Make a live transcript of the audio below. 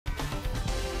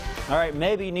All right,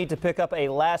 maybe you need to pick up a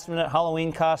last-minute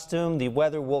Halloween costume. The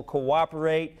weather will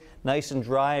cooperate. Nice and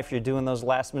dry if you're doing those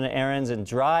last-minute errands, and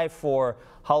dry for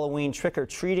Halloween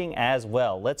trick-or-treating as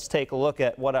well. Let's take a look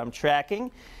at what I'm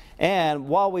tracking. And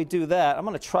while we do that, I'm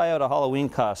going to try out a Halloween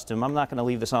costume. I'm not going to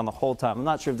leave this on the whole time. I'm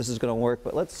not sure if this is going to work,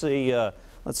 but let's see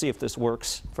if this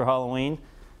works for Halloween.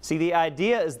 See, the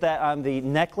idea is that I'm the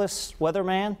necklace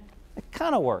weatherman. It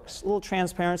kind of works. A little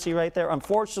transparency right there.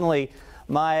 Unfortunately,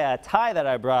 my tie that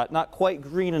I brought, not quite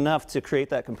green enough to create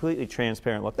that completely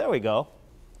transparent look. There we go.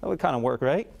 That would kind of work,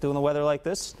 right? Doing the weather like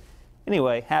this.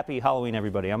 Anyway, happy Halloween,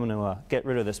 everybody. I'm going to get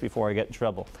rid of this before I get in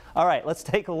trouble. All right, let's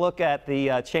take a look at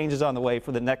the changes on the way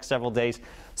for the next several days.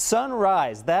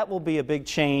 Sunrise, that will be a big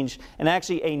change, and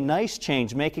actually a nice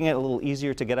change, making it a little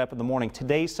easier to get up in the morning.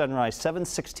 Today's sunrise,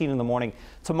 7:16 in the morning.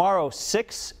 Tomorrow,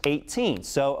 6:18.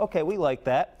 So, okay, we like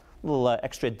that. A little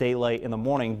extra daylight in the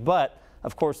morning, but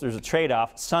of course, there's a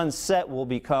trade-off. Sunset will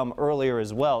become earlier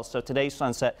as well. So today's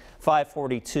sunset,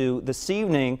 5:42. This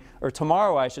evening, or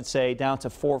tomorrow, I should say, down to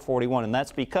 4:41. And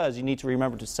that's because you need to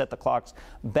remember to set the clocks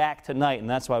back to night. And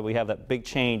that's why we have that big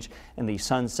change in the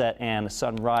sunset and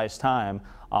sunrise time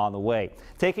on the way.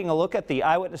 Taking a look at the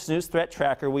Eyewitness News Threat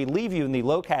Tracker, we leave you in the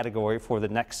low category for the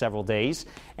next several days.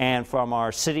 And from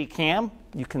our city cam,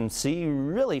 you can see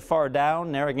really far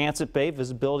down Narragansett Bay,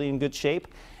 visibility in good shape.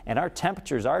 And our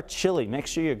temperatures are chilly. Make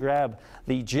sure you grab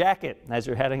the jacket as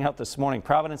you're heading out this morning.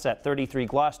 Providence at 33,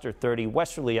 Gloucester 30,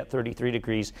 Westerly at 33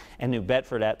 degrees, and New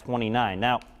Bedford at 29.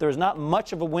 Now, there's not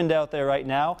much of a wind out there right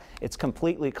now. It's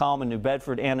completely calm in New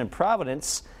Bedford and in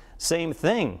Providence. Same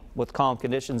thing with calm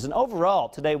conditions, and overall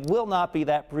today will not be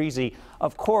that breezy.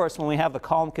 Of course, when we have the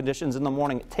calm conditions in the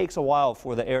morning, it takes a while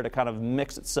for the air to kind of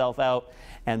mix itself out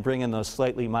and bring in those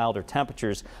slightly milder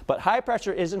temperatures. But high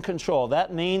pressure is in control.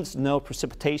 That means no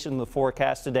precipitation in the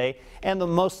forecast today and the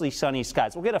mostly sunny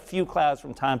skies. We'll get a few clouds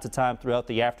from time to time throughout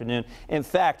the afternoon. In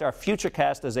fact, our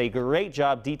Futurecast does a great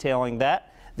job detailing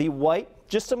that. The white,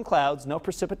 just some clouds, no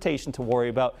precipitation to worry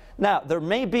about. Now, there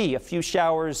may be a few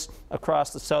showers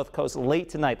across the south coast late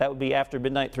tonight. That would be after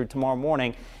midnight through tomorrow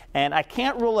morning. And I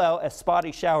can't rule out a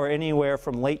spotty shower anywhere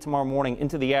from late tomorrow morning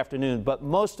into the afternoon, but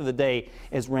most of the day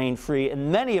is rain-free, and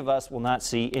many of us will not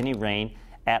see any rain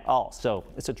at all. So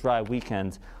it's a dry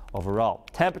weekend overall.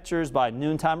 Temperatures by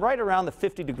noontime right around the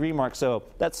 50-degree mark, so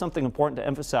that's something important to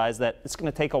emphasize, that it's going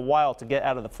to take a while to get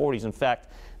out of the 40s. In fact,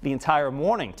 the entire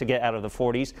morning to get out of the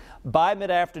 40s. By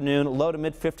mid-afternoon, low to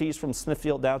mid-50s from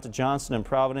Smithfield down to Johnston and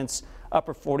Providence,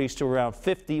 upper 40s to around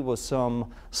 50 with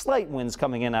some slight winds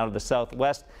coming in out of the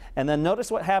southwest. And then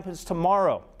notice what happens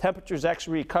tomorrow. Temperatures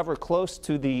actually recover close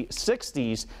to the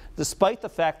 60s despite the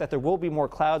fact that there will be more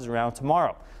clouds around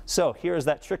tomorrow. So here's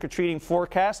that trick-or-treating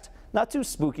forecast. Not too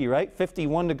spooky, right?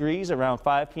 51 degrees around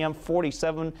 5 p.m.,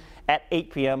 47 at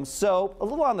 8 p.m. So a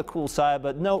little on the cool side,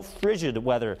 but no frigid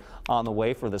weather on the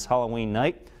way for this Halloween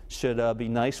night. Should be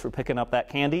nice for picking up that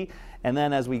candy. And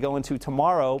then as we go into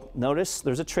tomorrow, notice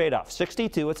there's a trade-off.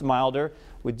 62, it's milder.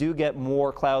 We do get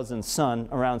more clouds and sun,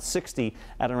 around 60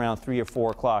 at around 3 or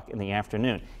 4 o'clock in the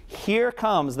afternoon. Here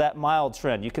comes that mild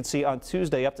trend. You can see on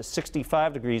Tuesday up to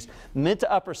 65 degrees, mid to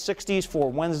upper 60s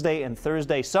for Wednesday and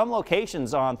Thursday. Some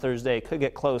locations on Thursday could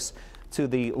get close to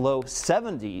the low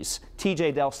 70s.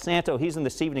 TJ Del Santo, he's in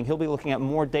this evening. He'll be looking at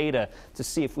more data to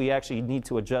see if we actually need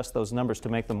to adjust those numbers to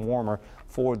make them warmer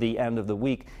for the end of the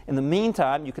week. In the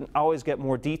meantime, you can always get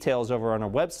more details over on our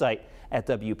website at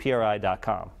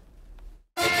WPRI.com.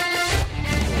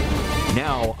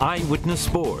 Now, Eyewitness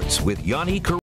Sports with Yanni